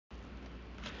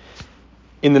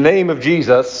In the name of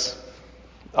Jesus,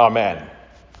 amen.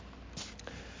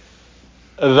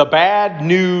 The Bad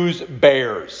News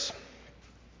Bears.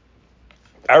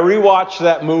 I rewatched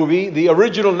that movie, the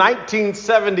original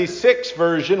 1976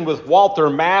 version with Walter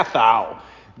Matthau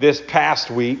this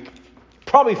past week.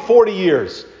 Probably 40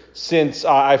 years since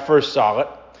I first saw it.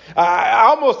 I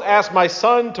almost asked my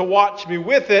son to watch me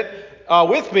with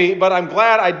me, but I'm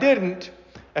glad I didn't,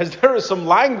 as there is some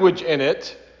language in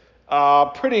it,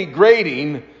 pretty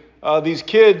grating. These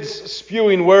kids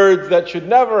spewing words that should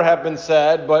never have been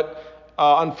said, but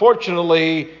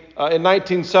unfortunately, in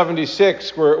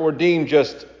 1976, were deemed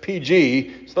just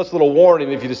PG. So that's a little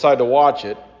warning if you decide to watch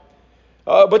it.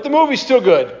 But the movie's still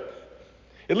good.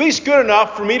 At least good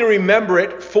enough for me to remember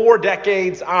it 4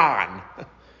 decades on.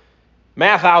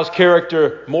 Mathau's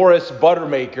character, Morris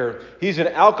Buttermaker, he's an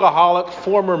alcoholic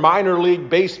former minor league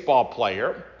baseball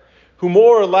player who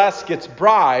more or less gets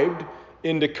bribed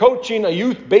into coaching a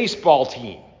youth baseball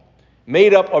team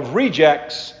made up of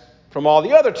rejects from all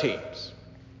the other teams.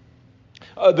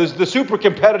 The super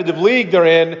competitive league they're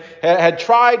in had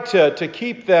tried to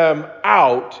keep them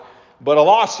out, but a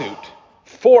lawsuit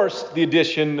forced the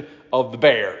addition of the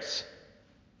Bears,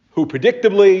 who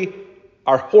predictably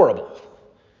are horrible.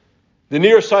 The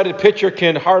nearsighted pitcher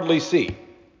can hardly see.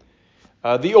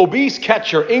 The obese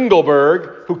catcher,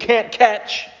 Engelberg, who can't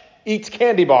catch, eats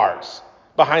candy bars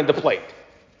behind the plate.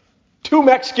 2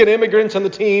 Mexican immigrants on the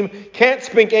team can't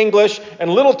speak English, and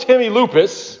little Timmy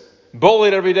Lupus,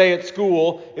 bullied every day at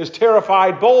school, is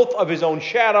terrified both of his own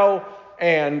shadow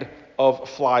and of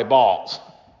fly balls.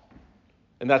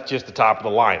 And that's just the top of the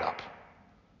lineup.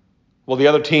 Well, the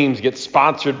other teams get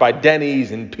sponsored by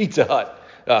Denny's and Pizza Hut.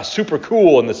 Super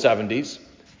cool in the 70s.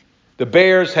 The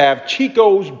Bears have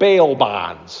Chico's bail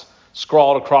bonds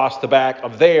scrawled across the back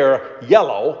of their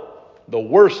yellow, the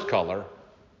worst color,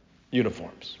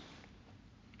 uniforms.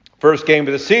 First game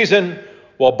of the season,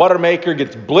 while Buttermaker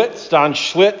gets blitzed on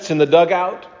Schlitz in the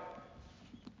dugout,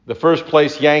 the first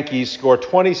place Yankees score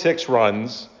 26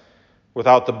 runs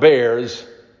without the Bears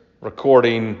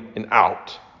recording an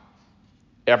out.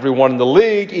 Everyone in the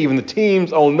league, even the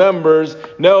team's own members,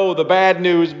 know the Bad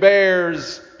News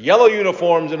Bears, yellow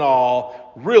uniforms and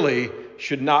all, really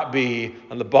should not be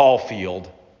on the ball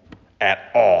field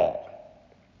at all.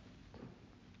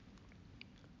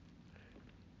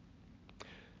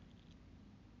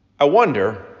 I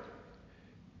wonder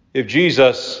if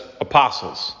Jesus'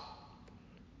 apostles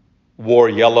wore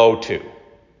yellow too.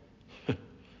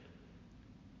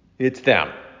 It's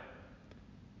them,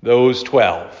 those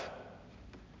 12.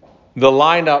 The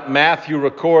lineup Matthew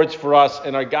records for us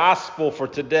in our gospel for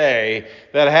today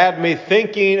that had me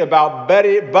thinking about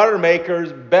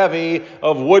Buttermaker's bevy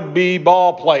of would-be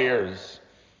ball players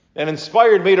and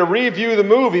inspired me to review the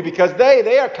movie because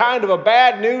they are kind of a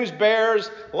Bad News Bears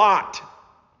lot.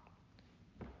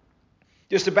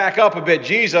 Just to back up a bit,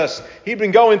 Jesus, he'd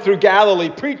been going through Galilee,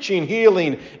 preaching,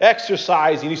 healing,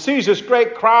 exercising. He sees this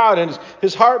great crowd and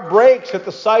his heart breaks at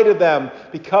the sight of them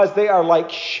because they are like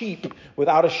sheep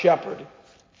without a shepherd.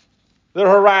 They're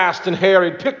harassed and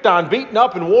harried, picked on, beaten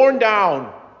up, and worn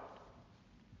down.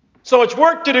 So much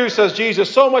work to do, says Jesus,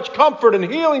 so much comfort and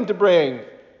healing to bring.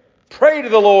 Pray to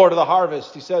the Lord of the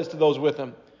harvest, he says to those with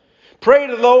him. Pray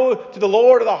to the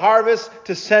Lord of the harvest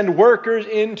to send workers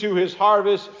into his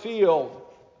harvest field.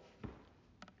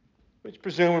 Which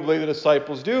presumably the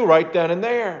disciples do right then and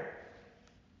there.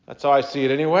 That's how I see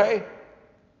it anyway.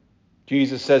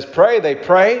 Jesus says pray, they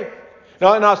pray.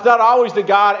 Now it's not always that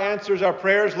God answers our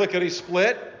prayers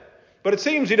lickety-split, but it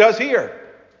seems he does here.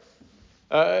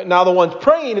 Now the ones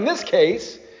praying in this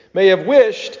case may have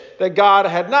wished that God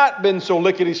had not been so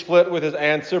lickety-split with his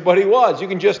answer, but he was. You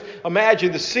can just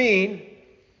imagine the scene.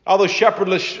 All those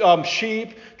shepherdless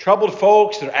sheep, troubled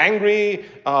folks, they're angry,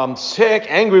 sick,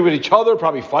 angry with each other,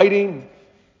 probably fighting.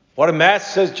 What a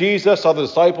mess, says Jesus. All the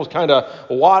disciples kind of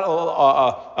nod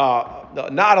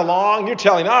along. You're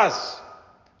telling us,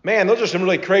 man, those are some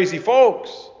really crazy folks.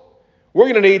 We're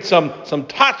going to need some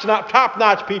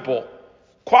top-notch people.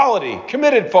 Quality,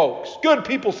 committed folks, good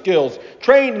people skills,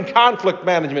 trained in conflict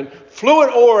management,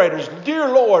 fluent orators. Dear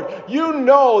Lord, you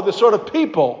know the sort of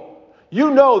people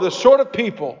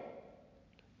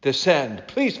to send.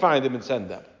 Please find them and send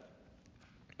them.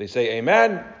 They say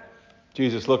amen.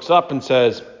 Jesus looks up and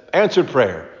says, answered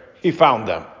prayer. He found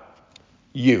them.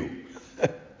 You. A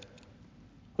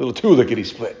little too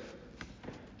lickety-split.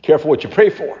 Careful what you pray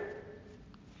for.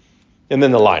 And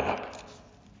then the lineup.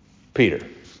 Peter.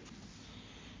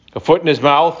 A foot in his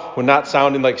mouth when not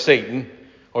sounding like Satan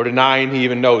or denying he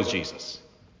even knows Jesus.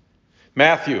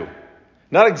 Matthew.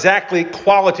 Not exactly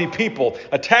quality people.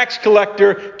 A tax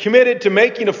collector committed to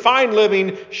making a fine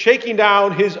living, shaking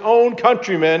down his own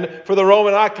countrymen for the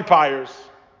Roman occupiers.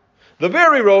 The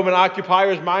very Roman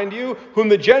occupiers, mind you, whom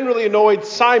the generally annoyed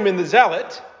Simon the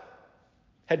Zealot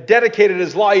had dedicated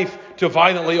his life to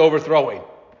violently overthrowing.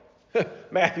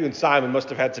 Matthew and Simon must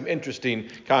have had some interesting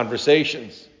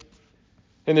conversations.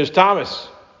 And there's Thomas,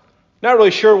 not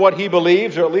really sure what he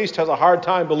believes, or at least has a hard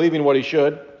time believing what he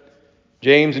should.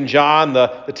 James and John,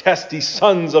 the testy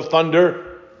sons of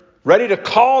thunder, ready to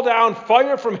call down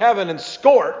fire from heaven and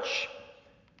scorch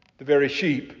the very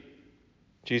sheep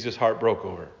Jesus' heart broke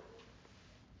over.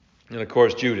 And of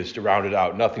course, Judas, to round it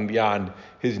out, nothing beyond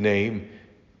his name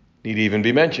need even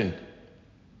be mentioned.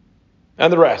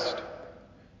 And the rest.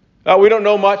 We don't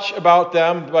know much about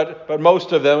them, but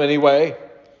most of them anyway,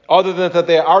 other than that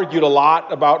they argued a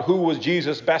lot about who was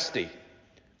Jesus' bestie.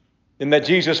 And that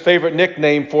Jesus' favorite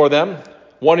nickname for them,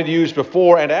 one he'd used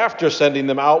before and after sending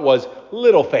them out, was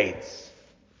little faiths,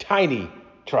 tiny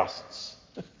trusts.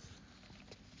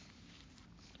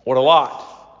 What a lot.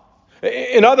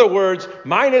 In other words,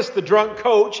 minus the drunk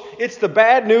coach, it's the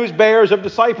bad news bears of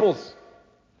disciples.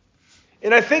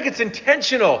 And I think it's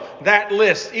intentional, that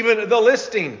list, even the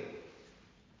listing.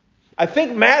 I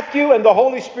think Matthew and the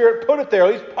Holy Spirit put it there,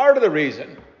 at least part of the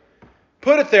reason.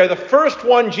 Put it there, the first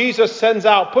one Jesus sends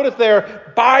out, put it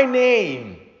there by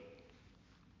name.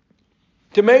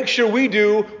 To make sure we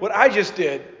do what I just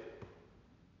did.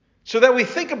 So that we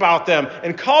think about them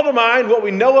and call to mind what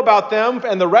we know about them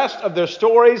and the rest of their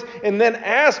stories, and then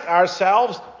ask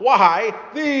ourselves, why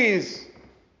these?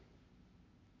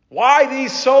 Why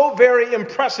these so very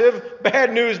impressive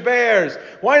bad news bears?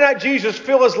 Why not Jesus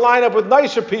fill his lineup with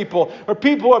nicer people, or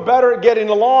people who are better at getting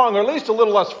along, or at least a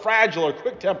little less fragile or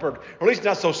quick-tempered, or at least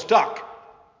not so stuck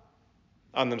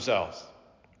on themselves?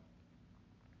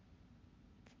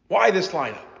 Why this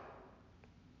lineup?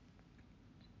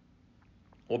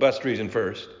 Well, best reason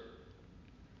first.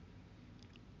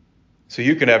 So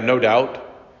you can have no doubt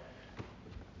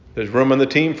there's room on the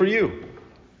team for you.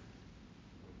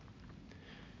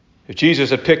 If Jesus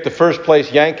had picked the first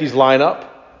place Yankees lineup,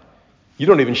 you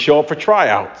don't even show up for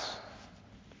tryouts.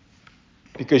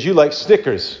 Because you like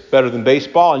Snickers better than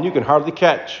baseball and you can hardly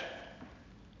catch.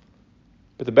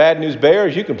 But the bad news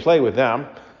bears, you can play with them.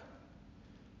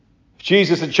 If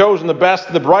Jesus had chosen the best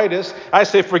and the brightest, I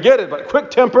say forget it, but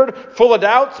quick-tempered, full of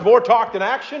doubts, more talk than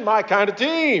action, my kind of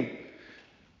team.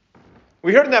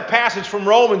 We heard in that passage from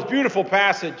Romans, beautiful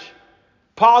passage,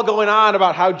 Paul going on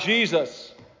about how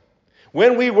Jesus,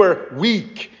 when we were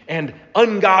weak and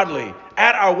ungodly,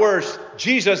 at our worst,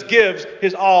 Jesus gives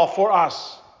his all for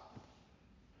us.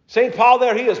 St. Paul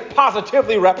there, he is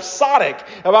positively rhapsodic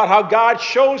about how God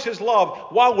shows his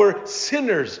love while we're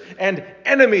sinners and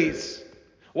enemies.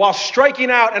 While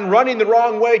striking out and running the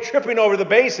wrong way, tripping over the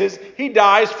bases, he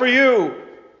dies for you.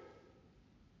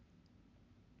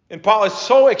 And Paul is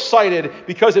so excited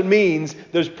because it means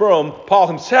there's room. Paul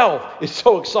himself is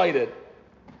so excited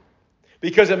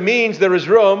because it means there is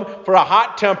room for a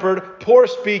hot-tempered,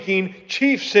 poor-speaking,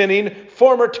 chief-sinning,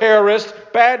 former terrorist,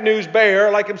 bad news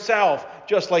bear like himself,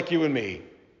 just like you and me.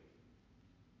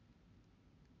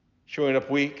 Showing up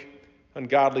weak,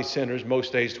 ungodly sinners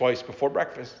most days twice before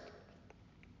breakfast.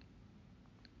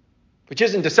 Which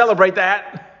isn't to celebrate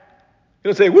that.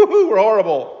 You don't say, woohoo, we're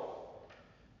horrible.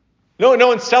 No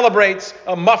one celebrates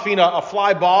muffing a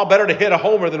fly ball. Better to hit a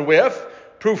homer than whiff.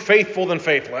 Prove faithful than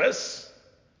faithless.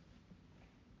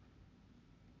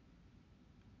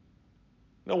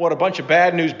 No, what a bunch of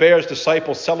bad news bears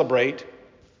disciples celebrate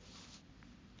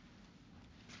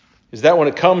is that when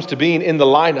it comes to being in the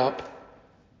lineup,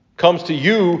 comes to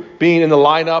you being in the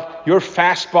lineup, your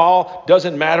fastball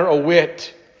doesn't matter a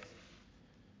whit.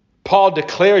 Paul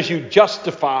declares you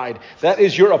justified. That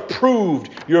is, you're approved.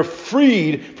 You're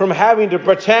freed from having to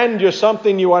pretend you're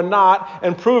something you are not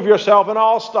and prove yourself an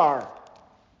all-star.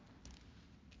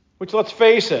 Which, let's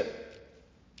face it,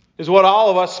 is what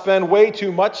all of us spend way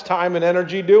too much time and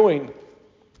energy doing.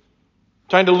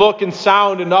 Trying to look and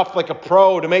sound enough like a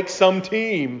pro to make some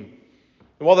team.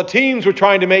 And while the teams we're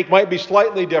trying to make might be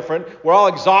slightly different, we're all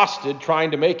exhausted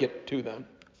trying to make it to them.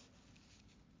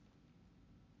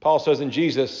 Paul says in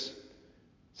Jesus,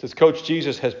 Coach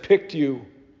Jesus has picked you,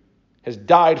 has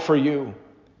died for you,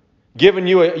 given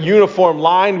you a uniform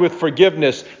lined with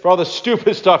forgiveness for all the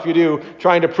stupid stuff you do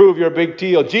trying to prove you're a big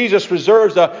deal. Jesus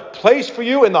reserves a place for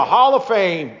you in the Hall of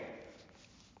Fame.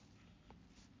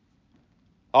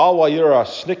 All while you're a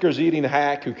Snickers-eating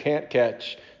hack who can't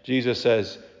catch. Jesus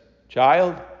says,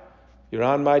 child, you're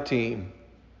on my team.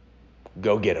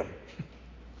 Go get him.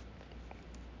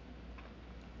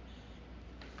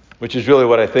 which is really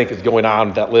what I think is going on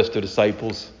with that list of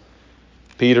disciples.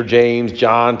 Peter, James,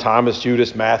 John, Thomas,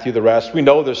 Judas, Matthew, the rest. We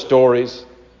know their stories.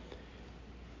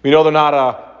 We know they're not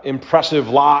an impressive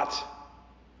lot.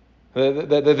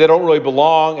 They don't really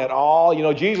belong at all. You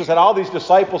know, Jesus had all these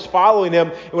disciples following him.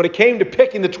 And when it came to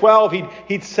picking the 12,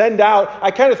 he'd send out.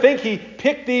 I kind of think he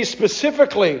picked these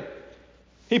specifically.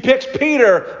 He picks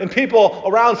Peter, and people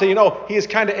around say, he is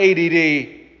kind of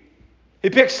ADD. He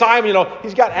picks Simon,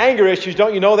 he's got anger issues.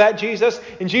 Don't you know that, Jesus?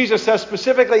 And Jesus says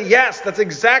specifically, yes, that's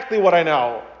exactly what I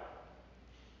know.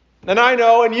 And I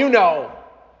know, and you know.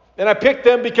 And I picked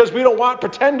them because we don't want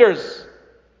pretenders.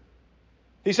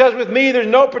 He says, with me, there's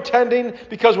no pretending,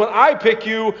 because when I pick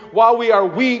you, while we are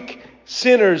weak,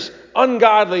 sinners,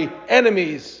 ungodly,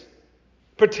 enemies,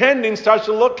 pretending starts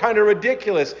to look kind of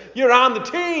ridiculous. You're on the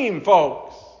team,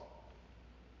 folks.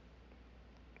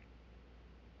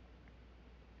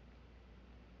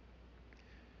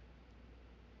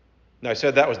 Now, I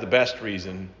said that was the best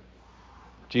reason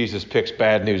Jesus picks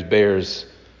bad news bears,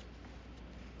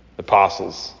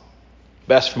 apostles.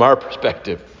 Best from our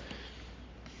perspective.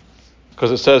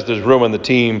 Because it says there's room on the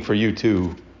team for you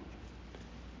too.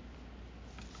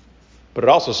 But it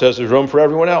also says there's room for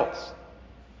everyone else.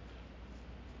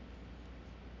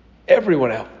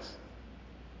 Everyone else.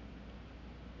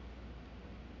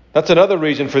 That's another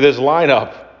reason for this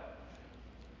lineup.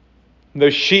 The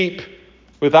sheep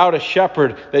without a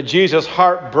shepherd that Jesus'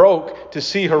 heart broke to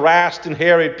see harassed and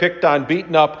harried, picked on,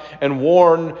 beaten up, and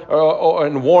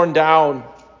worn down.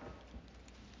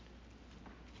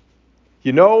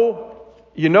 You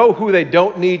know who they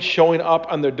don't need showing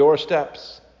up on their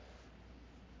doorsteps?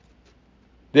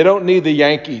 They don't need the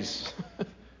Yankees.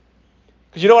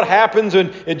 Because you know what happens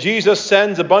when Jesus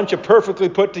sends a bunch of perfectly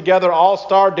put together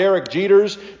all-star Derek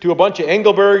Jeters to a bunch of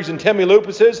Engelbergs and Timmy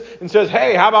Lupises and says,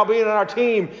 hey, how about being on our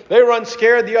team? They run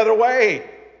scared the other way.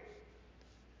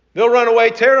 They'll run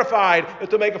away terrified that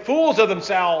they'll make fools of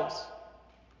themselves.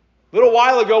 A little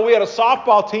while ago, we had a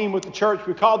softball team with the church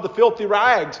we called the Filthy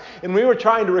Rags, and we were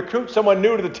trying to recruit someone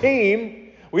new to the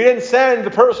team. We didn't send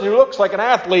the person who looks like an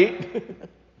athlete.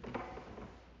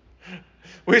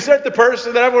 We sent the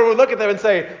person that everyone would look at them and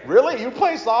say, really? You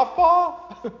play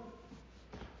softball?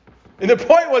 And the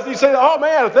point was, you say, oh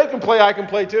man, if they can play, I can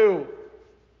play too.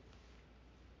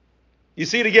 You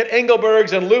see, to get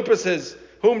Engelbergs and Lupises,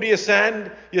 whom do you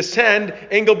send? You send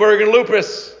Engelberg and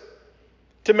Lupus.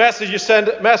 To messes, you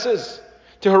send messes.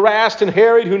 To harassed and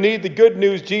harried who need the good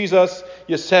news Jesus,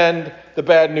 you send the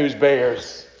bad news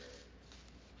bears.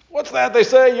 What's that? They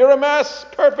say, you're a mess.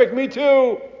 Perfect, me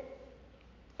too.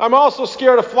 I'm also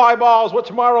scared of fly balls, what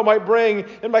tomorrow might bring,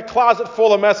 in my closet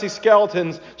full of messy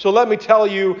skeletons. So let me tell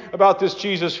you about this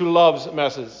Jesus who loves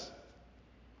messes.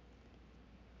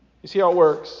 You see how it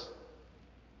works?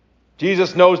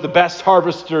 Jesus knows the best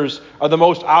harvesters are the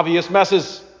most obvious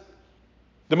messes.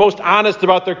 The most honest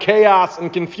about their chaos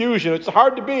and confusion. It's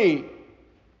hard to be,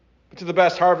 but to the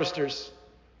best harvesters.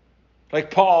 Like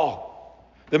Paul.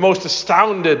 The most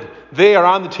astounded, they are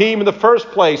on the team in the first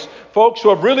place. Folks who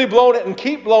have really blown it and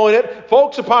keep blowing it.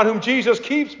 Folks upon whom Jesus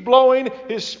keeps blowing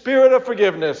his spirit of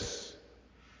forgiveness.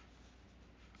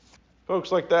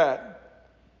 Folks like that,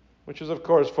 which is of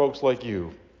course folks like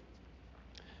you,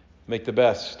 make the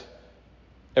best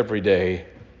everyday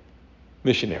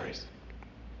missionaries.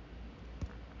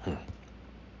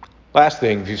 Last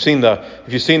thing, if you've seen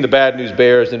the Bad News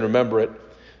Bears and remember it,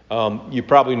 you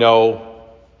probably know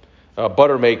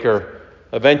Buttermaker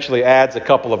eventually adds a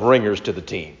couple of ringers to the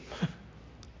team.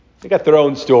 They got their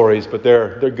own stories, but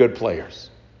they're good players.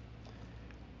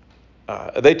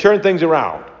 They turn things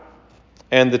around,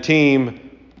 and the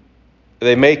team,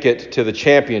 they make it to the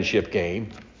championship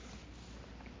game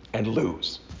and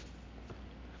lose,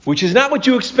 which is not what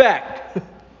you expect.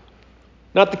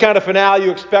 Not the kind of finale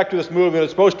you expect with this movie.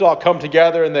 It's supposed to all come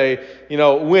together and they,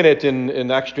 win it in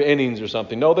extra innings or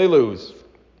something. No, they lose.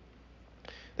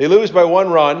 They lose by one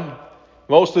run,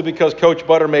 mostly because Coach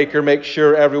Buttermaker makes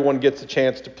sure everyone gets a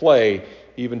chance to play,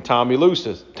 even Tommy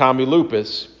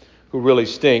Lupus, who really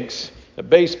stinks at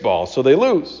baseball. So they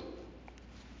lose.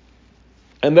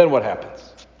 And then what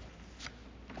happens?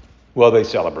 Well, they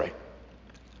celebrate.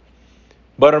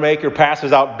 Buttermaker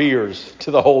passes out beers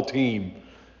to the whole team,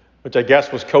 which I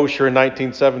guess was kosher in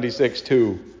 1976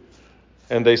 too.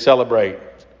 And they celebrate.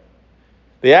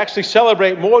 They actually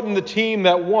celebrate more than the team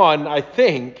that won, I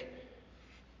think,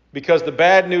 because the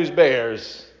Bad News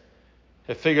Bears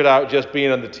have figured out just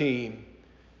being on the team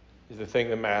is the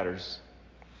thing that matters.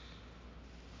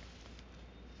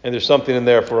 And there's something in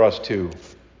there for us too.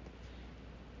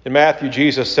 In Matthew,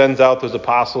 Jesus sends out those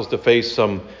apostles to face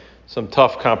some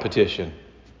tough competition.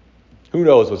 Who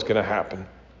knows what's going to happen?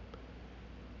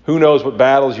 Who knows what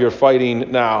battles you're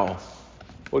fighting now,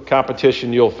 what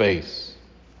competition you'll face.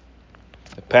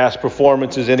 If past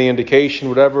performance is any indication,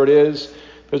 whatever it is,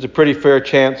 there's a pretty fair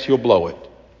chance you'll blow it.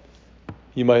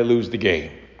 You might lose the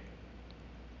game.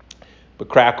 But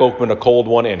crack open a cold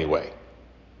one anyway.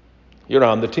 You're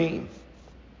on the team.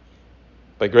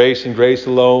 By grace and grace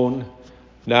alone,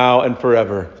 now and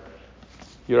forever,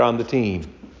 you're on the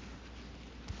team.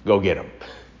 Go get them.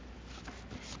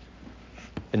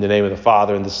 In the name of the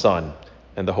Father, and the Son,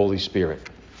 and the Holy Spirit.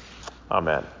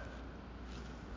 Amen.